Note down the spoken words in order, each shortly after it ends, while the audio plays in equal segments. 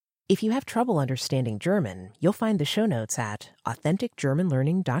If you have trouble understanding German, you'll find the show notes at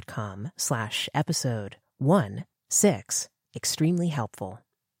authenticgermanlearning.com/episode 16 extremely helpful.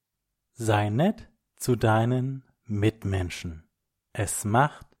 Sei nett zu deinen Mitmenschen. Es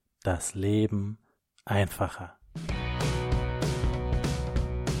macht das Leben einfacher.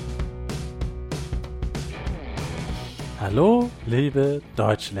 Hallo, liebe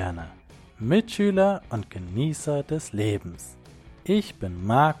Deutschlerner, Mitschüler und Genießer des Lebens. Ich bin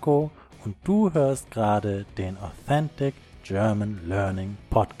Marco und du hörst gerade den Authentic German Learning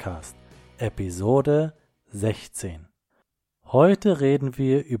Podcast, Episode 16. Heute reden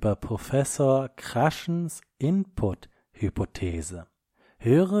wir über Professor Kraschens Input-Hypothese.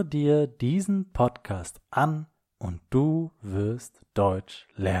 Höre dir diesen Podcast an und du wirst Deutsch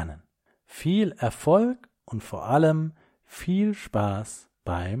lernen. Viel Erfolg und vor allem viel Spaß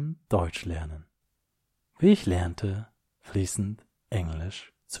beim Deutschlernen. Wie ich lernte, fließend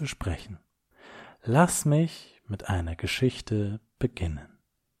Englisch zu sprechen. Lass mich mit einer Geschichte beginnen.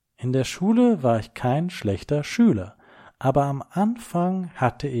 In der Schule war ich kein schlechter Schüler, aber am Anfang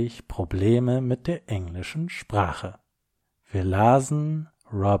hatte ich Probleme mit der englischen Sprache. Wir lasen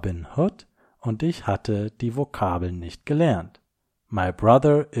Robin Hood und ich hatte die Vokabeln nicht gelernt. My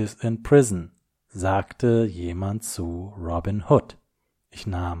brother is in prison, sagte jemand zu Robin Hood. Ich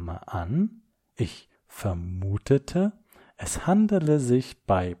nahm an, ich vermutete, es handele sich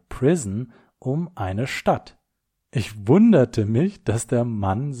bei Prison um eine Stadt. Ich wunderte mich, dass der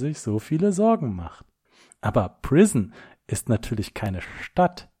Mann sich so viele Sorgen macht. Aber Prison ist natürlich keine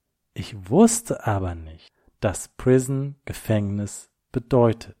Stadt. Ich wusste aber nicht, dass Prison Gefängnis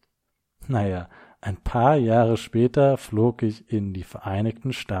bedeutet. Naja, ein paar Jahre später flog ich in die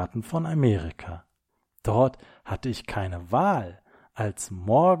Vereinigten Staaten von Amerika. Dort hatte ich keine Wahl, als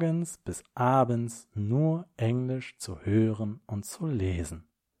morgens bis abends nur Englisch zu hören und zu lesen.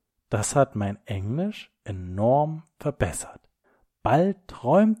 Das hat mein Englisch enorm verbessert. Bald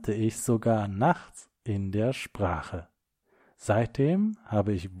träumte ich sogar nachts in der Sprache. Seitdem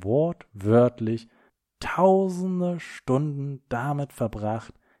habe ich wortwörtlich tausende Stunden damit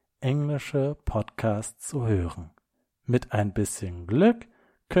verbracht, englische Podcasts zu hören. Mit ein bisschen Glück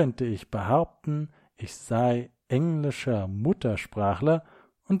könnte ich behaupten, ich sei englischer Muttersprachler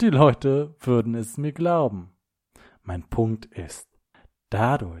und die Leute würden es mir glauben. Mein Punkt ist,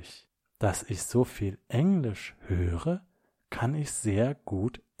 dadurch, dass ich so viel Englisch höre, kann ich sehr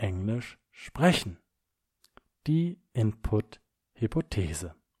gut Englisch sprechen. Die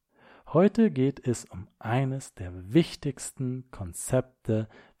Input-Hypothese. Heute geht es um eines der wichtigsten Konzepte,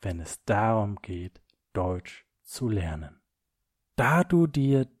 wenn es darum geht, Deutsch zu lernen. Da du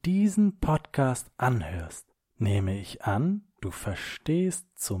dir diesen Podcast anhörst, nehme ich an, du verstehst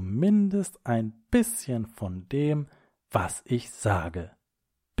zumindest ein bisschen von dem, was ich sage.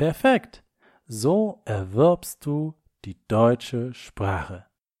 Perfekt! So erwirbst du die deutsche Sprache.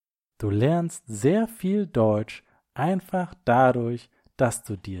 Du lernst sehr viel Deutsch einfach dadurch, dass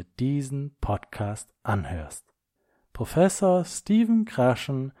du dir diesen Podcast anhörst. Professor Stephen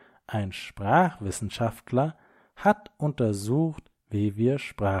Krashen, ein Sprachwissenschaftler, hat untersucht, wie wir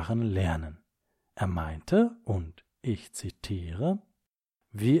Sprachen lernen. Er meinte, und ich zitiere,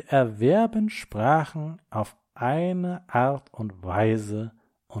 wir erwerben Sprachen auf eine Art und Weise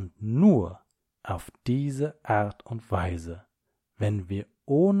und nur auf diese Art und Weise, wenn wir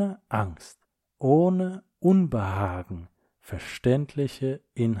ohne Angst, ohne Unbehagen verständliche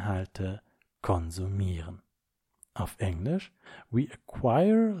Inhalte konsumieren. Auf Englisch, we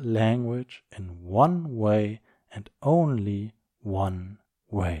acquire language in one way and only one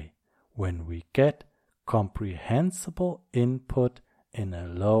way, when we get comprehensible input in a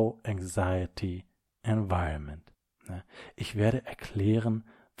low anxiety environment. Ich werde erklären,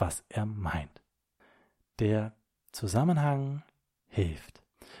 was er meint. Der Zusammenhang hilft.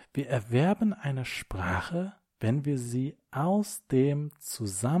 Wir erwerben eine Sprache, wenn wir sie aus dem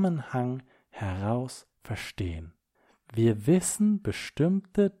Zusammenhang heraus verstehen. Wir wissen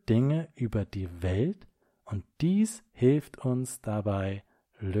bestimmte Dinge über die Welt und dies hilft uns dabei,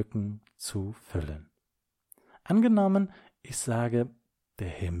 Lücken zu füllen. Angenommen, ich sage, der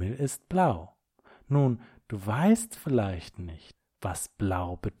Himmel ist blau. Nun, du weißt vielleicht nicht, was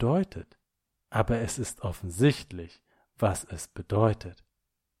blau bedeutet, aber es ist offensichtlich, was es bedeutet.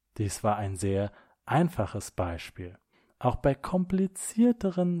 Dies war ein sehr einfaches Beispiel. Auch bei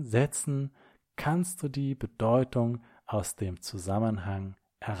komplizierteren Sätzen kannst du die Bedeutung aus dem Zusammenhang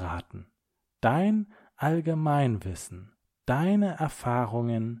erraten. Dein Allgemeinwissen, deine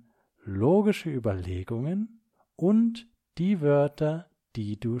Erfahrungen, logische Überlegungen und die Wörter,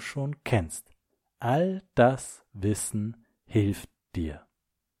 die du schon kennst. All das Wissen hilft dir.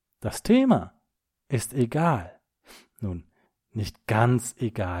 Das Thema ist egal. Nun, nicht ganz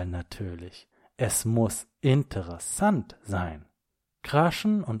egal natürlich. Es muss interessant sein.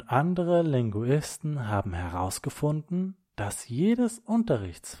 Krashen und andere Linguisten haben herausgefunden, dass jedes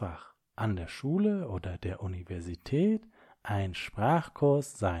Unterrichtsfach an der Schule oder der Universität ein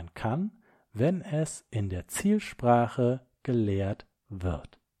Sprachkurs sein kann, wenn es in der Zielsprache gelehrt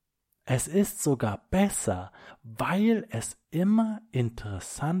wird. Es ist sogar besser, weil es immer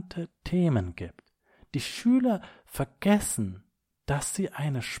interessante Themen gibt. Die Schüler vergessen, dass sie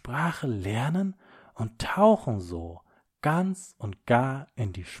eine Sprache lernen und tauchen so ganz und gar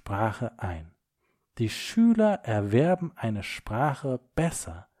in die Sprache ein. Die Schüler erwerben eine Sprache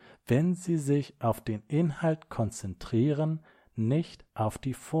besser, wenn sie sich auf den Inhalt konzentrieren, nicht auf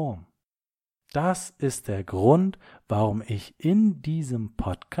die Form. Das ist der Grund, warum ich in diesem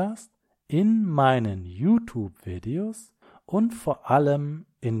Podcast, in meinen YouTube-Videos und vor allem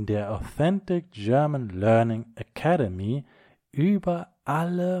in der Authentic German Learning Academy über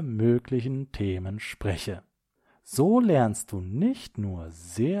alle möglichen Themen spreche. So lernst du nicht nur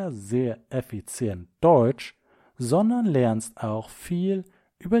sehr, sehr effizient Deutsch, sondern lernst auch viel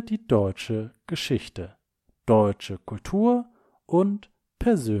über die deutsche Geschichte, deutsche Kultur und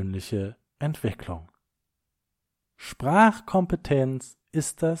persönliche Entwicklung. Sprachkompetenz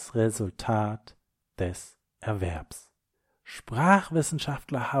ist das Resultat des Erwerbs.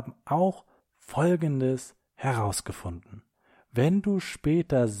 Sprachwissenschaftler haben auch Folgendes herausgefunden. Wenn du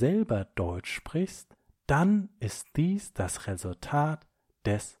später selber Deutsch sprichst, dann ist dies das Resultat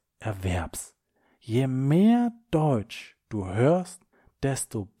des Erwerbs. Je mehr Deutsch du hörst,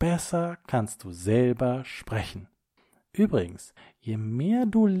 desto besser kannst du selber sprechen. Übrigens, je mehr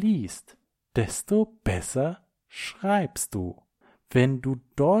du liest, desto besser schreibst du. Wenn du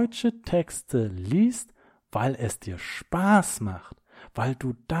deutsche Texte liest, weil es dir Spaß macht, weil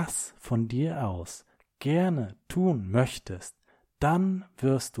du das von dir aus gerne tun möchtest, dann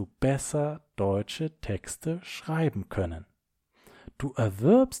wirst du besser deutsche Texte schreiben können. Du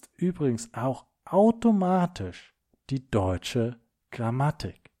erwirbst übrigens auch automatisch die deutsche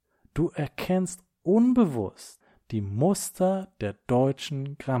Grammatik. Du erkennst unbewusst die Muster der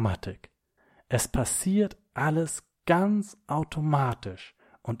deutschen Grammatik. Es passiert alles ganz automatisch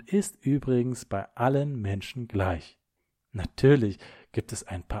und ist übrigens bei allen Menschen gleich. Natürlich gibt es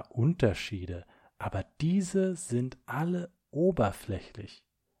ein paar Unterschiede, aber diese sind alle oberflächlich.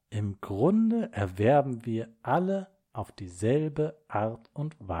 Im Grunde erwerben wir alle auf dieselbe Art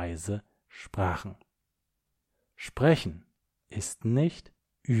und Weise Sprachen. Sprechen ist nicht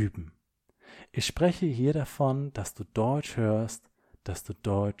üben. Ich spreche hier davon, dass du Deutsch hörst, dass du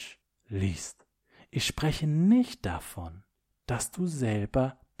Deutsch liest. Ich spreche nicht davon, dass du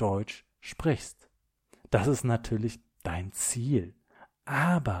selber Deutsch sprichst. Das ist natürlich dein Ziel.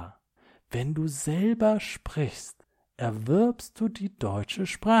 Aber wenn du selber sprichst, erwirbst du die deutsche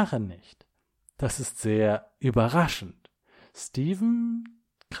Sprache nicht. Das ist sehr überraschend. Stephen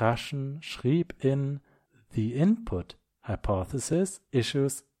Krashen schrieb in The Input Hypothesis,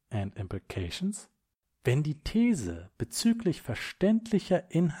 Issues and Implications: Wenn die These bezüglich verständlicher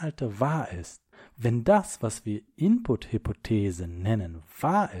Inhalte wahr ist, wenn das, was wir Input-Hypothese nennen,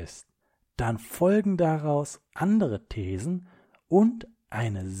 wahr ist, dann folgen daraus andere Thesen und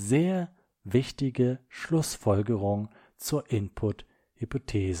eine sehr wichtige Schlussfolgerung zur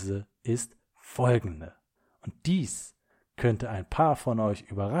Input-Hypothese ist folgende. Und dies könnte ein paar von euch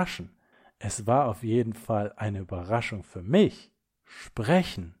überraschen. Es war auf jeden Fall eine Überraschung für mich.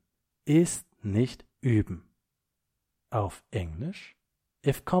 Sprechen ist nicht üben. Auf Englisch: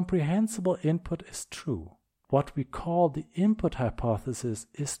 If comprehensible input is true, what we call the input hypothesis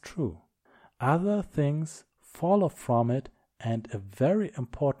is true. Other things follow from it, and a very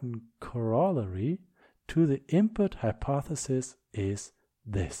important corollary to the input hypothesis is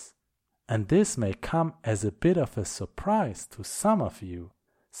this. And this may come as a bit of a surprise to some of you,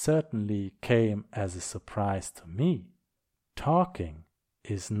 certainly came as a surprise to me. Talking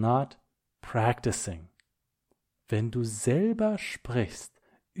is not practicing. Wenn du selber sprichst,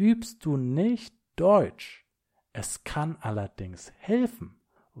 übst du nicht Deutsch. Es kann allerdings helfen,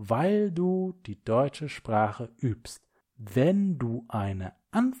 weil du die deutsche Sprache übst, wenn du eine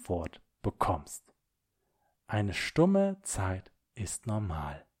Antwort bekommst. Eine stumme Zeit ist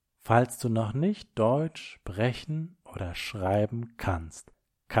normal. Falls du noch nicht Deutsch sprechen oder schreiben kannst,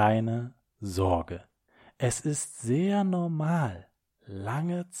 keine Sorge. Es ist sehr normal,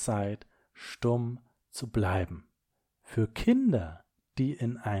 lange Zeit stumm zu bleiben. Für Kinder, die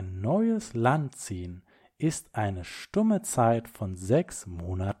in ein neues Land ziehen, ist eine stumme Zeit von 6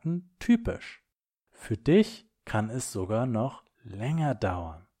 Monaten typisch. Für dich kann es sogar noch länger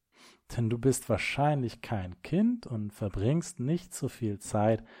dauern. Denn du bist wahrscheinlich kein Kind und verbringst nicht so viel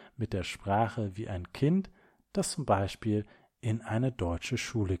Zeit mit der Sprache wie ein Kind, das zum Beispiel in eine deutsche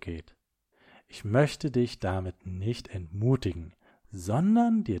Schule geht. Ich möchte dich damit nicht entmutigen,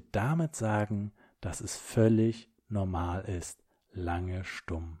 sondern dir damit sagen, dass es völlig normal ist, lange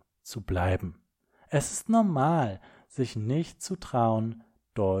stumm zu bleiben. Es ist normal, sich nicht zu trauen,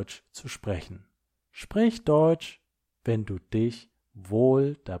 Deutsch zu sprechen. Sprich Deutsch, wenn du dich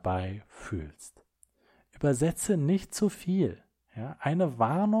wohl dabei fühlst. Übersetze nicht zu viel. Ja, eine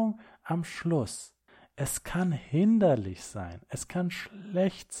Warnung am Schluss. Es kann hinderlich sein, es kann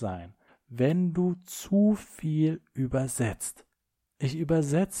schlecht sein, wenn du zu viel übersetzt. Ich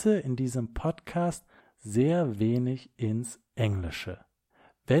übersetze in diesem Podcast sehr wenig ins Englische.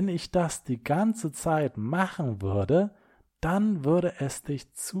 Wenn ich das die ganze Zeit machen würde, dann würde es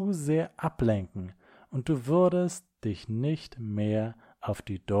dich zu sehr ablenken und du würdest dich nicht mehr auf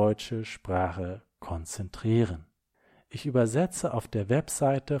die deutsche Sprache konzentrieren. Ich übersetze auf der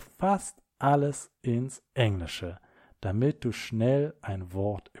Webseite fast alles ins Englische, damit du schnell ein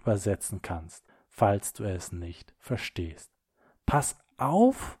Wort übersetzen kannst, falls du es nicht verstehst. Pass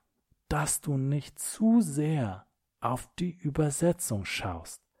auf, dass du nicht zu sehr auf die Übersetzung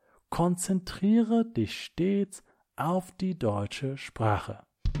schaust. Konzentriere dich stets auf die deutsche Sprache.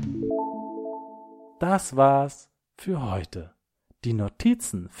 Das war's für heute. Die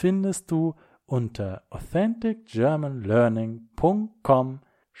Notizen findest du unter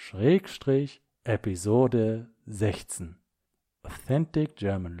authenticgermanlearning.com/Episode 16.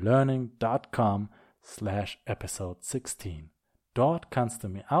 authenticgermanlearning.com/Episode 16. Dort kannst du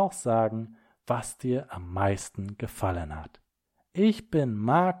mir auch sagen, was dir am meisten gefallen hat. Ich bin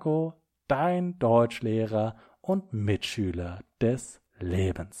Marco, dein Deutschlehrer und Mitschüler des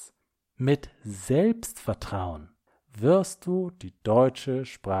Lebens. Mit Selbstvertrauen wirst du die deutsche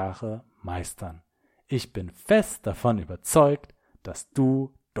Sprache meistern. Ich bin fest davon überzeugt, dass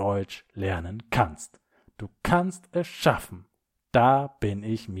du Deutsch lernen kannst. Du kannst es schaffen. Da bin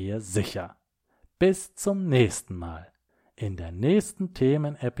ich mir sicher. Bis zum nächsten Mal. In der nächsten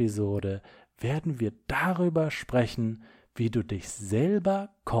Themenepisode werden wir darüber sprechen, wie du dich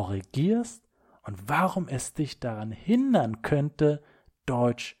selber korrigierst und warum es dich daran hindern könnte,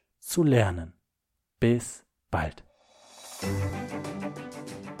 Deutsch zu lernen. Bis bald.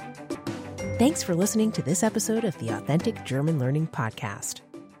 Thanks for listening to this episode of the Authentic German Learning Podcast.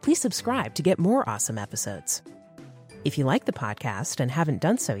 Please subscribe to get more awesome episodes. If you like the podcast and haven't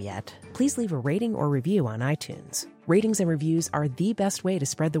done so yet, please leave a rating or review on iTunes. Ratings and reviews are the best way to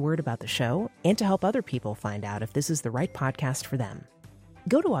spread the word about the show and to help other people find out if this is the right podcast for them.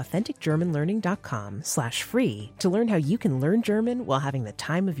 Go to authenticgermanlearning.com/free to learn how you can learn German while having the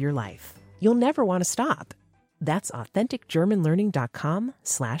time of your life. You'll never want to stop. That's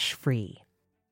authenticgermanlearning.com/free.